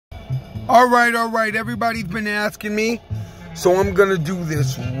All right. Everybody's been asking me, so I'm going to do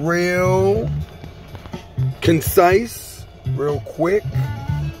this real concise, real quick.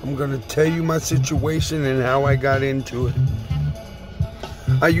 I'm going to tell you my situation and how I got into it.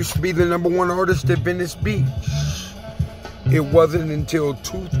 I used to be the #1 artist at Venice Beach. It wasn't until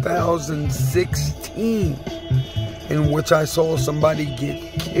 2016 in which I saw somebody get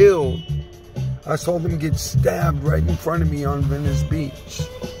killed. I saw them get stabbed right in front of me on Venice Beach.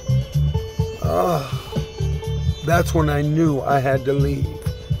 That's when I knew I had to leave.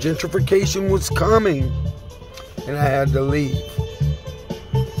 Gentrification was coming, and I had to leave.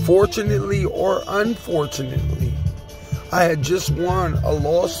 Fortunately or unfortunately, I had just won a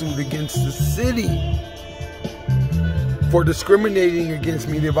lawsuit against the city for discriminating against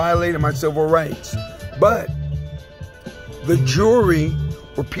me. They violated my civil rights. But the jury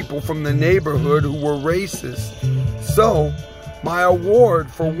were people from the neighborhood who were racist. So my award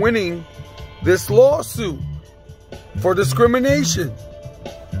for winning this lawsuit for discrimination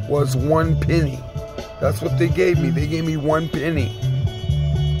was 1 penny. That's what they gave me. They gave me 1 penny.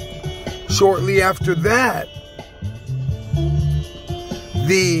 Shortly after that,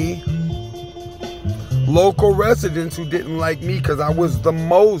 the local residents who didn't like me because I was the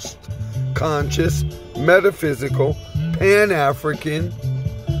most conscious, metaphysical, Pan-African,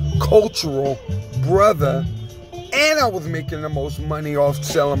 cultural brother, and I was making the most money off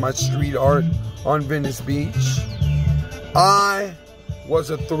selling my street art on Venice Beach. I was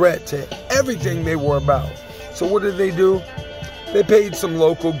a threat to everything they were about. So what did they do? They paid some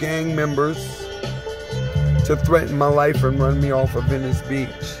local gang members to threaten my life and run me off of Venice Beach.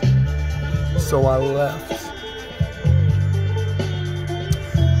 So I left.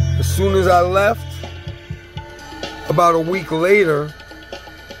 As soon as I left, about a week later,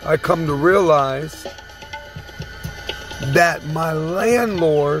 I come to realize that my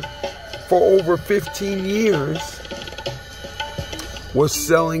landlord for over 15 years was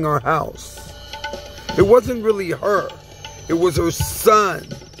selling our house. It wasn't really her. It was her son.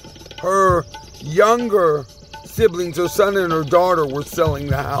 Her younger siblings, her son and her daughter, were selling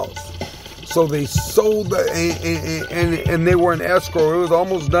the house. So they sold and they were in escrow. It was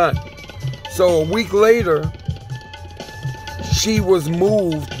almost done. So a week later, she was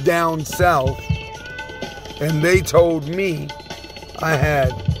moved down south, and they told me I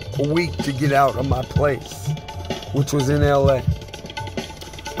had a week to get out of my place, which was in LA.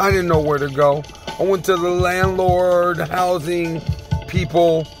 I didn't know where to go. I went to the landlord, housing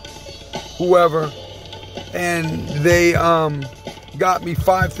people, whoever, and they got me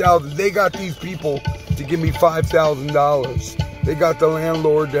 $5,000. They got these people to give me $5,000. They got the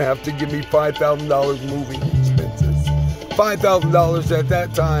landlord to have to give me $5,000 moving expenses. $5,000 at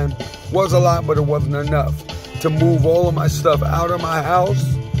that time was a lot, but it wasn't enough to move all of my stuff out of my house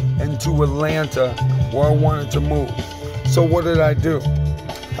and to Atlanta, where I wanted to move. So what did I do?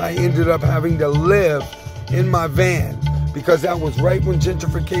 I ended up having to live in my van because that was right when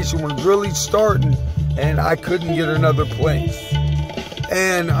gentrification was really starting and I couldn't get another place.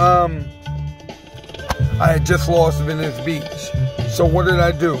 And I had just lost Venice Beach. So what did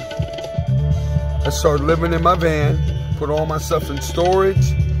I do? I started living in my van, put all my stuff in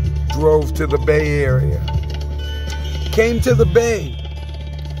storage, drove to the Bay Area. Came to the Bay,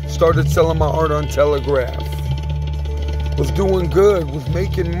 started selling my art on Telegraph. Was doing good, was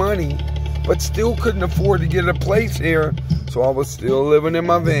making money, but still couldn't afford to get a place here, so I was still living in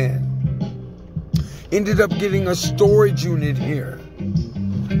my van. Ended up getting a storage unit here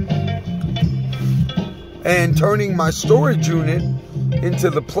and turning my storage unit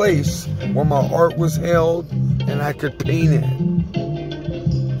into the place where my art was held and I could paint it.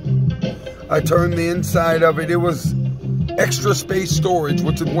 I turned the inside of it. It was extra space storage,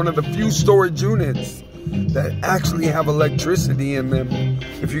 which is one of the few storage units that actually have electricity in them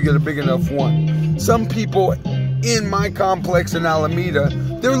if you get a big enough one. Some people in my complex in Alameda,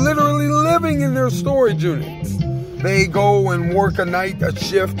 they're literally living in their storage units. They go and work a night, a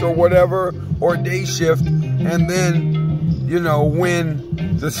shift or whatever, or a day shift, and then, you know,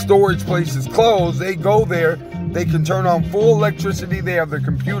 when the storage place is closed, they go there, they can turn on full electricity, they have their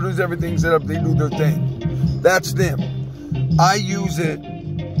computers, everything set up, they do their thing. That's them. I use it.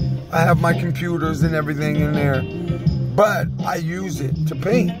 I have my computers and everything in there, but I use it to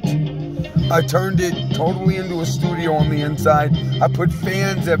paint. I turned it totally into a studio on the inside. I put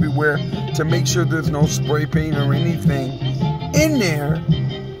fans everywhere to make sure there's no spray paint or anything in there,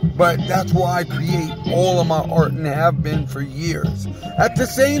 but that's why I create all of my art and have been for years. At the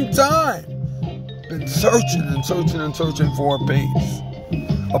same time, been searching and searching and searching for a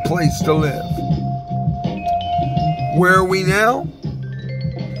place to live. Where are we now?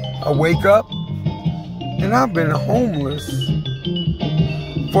 I wake up and I've been homeless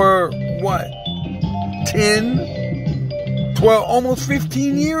for what? 10, 12, almost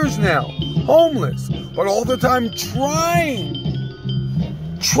 15 years now. Homeless. But all the time trying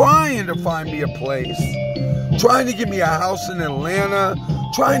to find me a place. Trying to get me a house in Atlanta.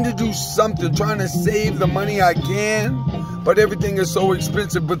 Trying to do something. Trying to save the money I can. But everything is so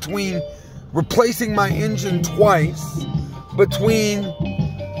expensive, between replacing my engine twice, between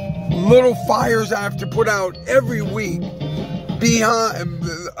little fires I have to put out every week, behind,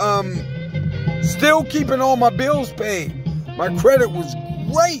 still keeping all my bills paid. My credit was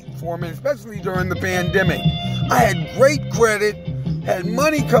great for me, especially during the pandemic. I had great credit, had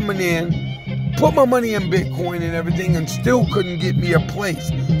money coming in, put my money in Bitcoin and everything, and still couldn't get me a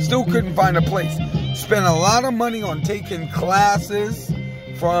place. Still couldn't find a place. Spent a lot of money on taking classes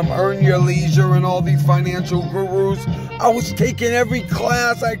from Earn Your Leisure and all these financial gurus. I was taking every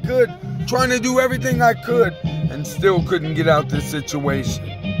class I could, trying to do everything I could, and still couldn't get out this situation.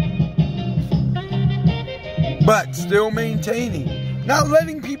 But still maintaining. Not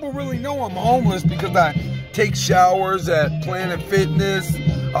letting people really know I'm homeless, because I take showers at Planet Fitness.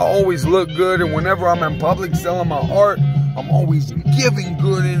 I always look good, and whenever I'm in public selling my art, I'm always giving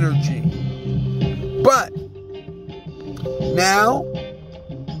good energy. But now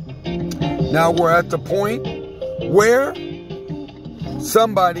we're at the point where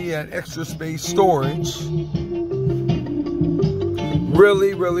somebody at Extra Space Storage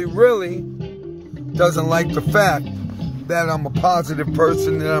really doesn't like the fact that I'm a positive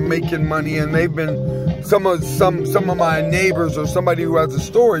person, that I'm making money, and they've been, some of my neighbors or somebody who has a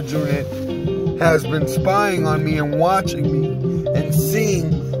storage unit has been spying on me and watching me and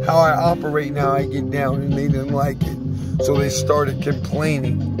seeing how I operate and how I get down, and they didn't like it. So they started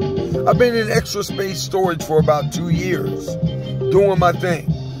complaining. I've been in Extra Space Storage for about 2 years, doing my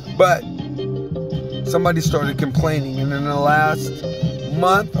thing. But somebody started complaining, and in the last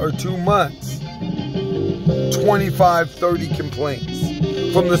month or 2 months, 25, 30 complaints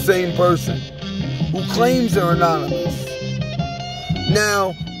from the same person who claims they're anonymous.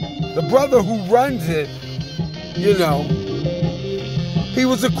 Now, the brother who runs it, you know, he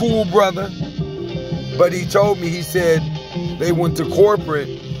was a cool brother, but he told me, he said they went to corporate,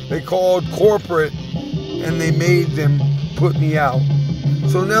 they called corporate, and they made them put me out.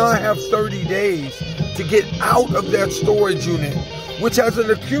 So now I have 30 days to get out of that storage unit, which has an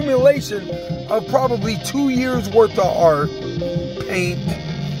accumulation of probably 2 years worth of art, paint,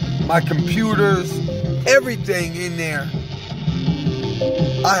 my computers, everything in there.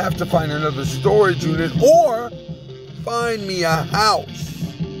 I have to find another storage unit or find me a house,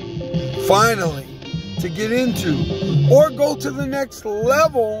 finally, to get into, or go to the next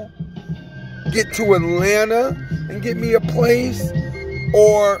level, get to Atlanta and get me a place,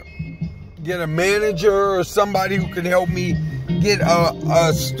 or get a manager or somebody who can help me get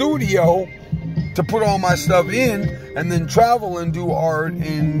a studio to put all my stuff in, and then travel and do art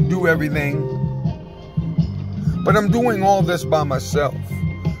and do everything. But I'm doing all this by myself.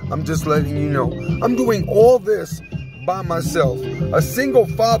 I'm just letting you know. I'm doing all this by myself. A single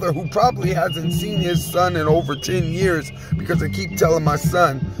father who probably hasn't seen his son in over 10 years, because I keep telling my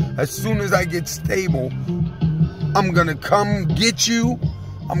son, as soon as I get stable, I'm going to come get you.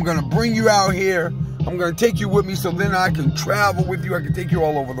 I'm going to bring you out here. I'm going to take you with me, so then I can travel with you. I can take you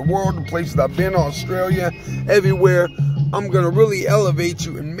all over the world, the places I've been, Australia, everywhere. I'm going to really elevate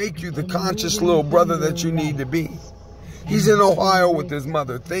you and make you the conscious little brother that you need to be. He's in Ohio with his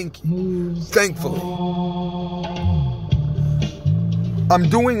mother, thankfully. I'm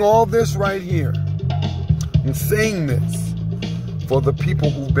doing all this right here. I'm saying this for the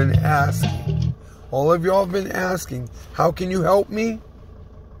people who've been asking. All of y'all have been asking, how can you help me?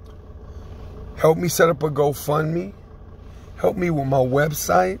 Help me set up a GoFundMe. Help me with my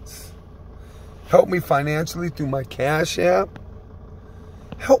websites. Help me financially through my Cash App.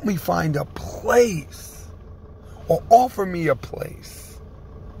 Help me find a place, or offer me a place.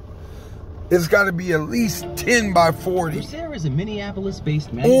 It's got to be at least 10 by 40. Corsair is a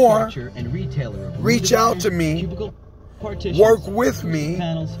Minneapolis-based manufacturer and retailer of reach out to me, work with me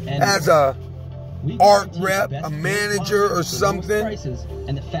as a art rep, a manager or something.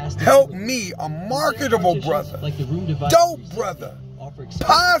 Help me, a marketable brother, dope brother,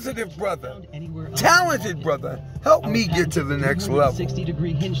 positive brother, talented brother. Help me get to the next level.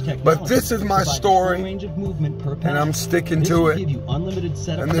 But this is my story, and I'm sticking to it,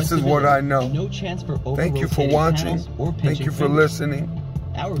 and this is what I know. Thank you for watching. Thank you for listening.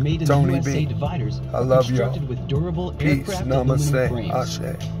 Tony B. I love you. Peace. Namaste.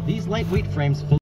 Ashe. These lightweight frames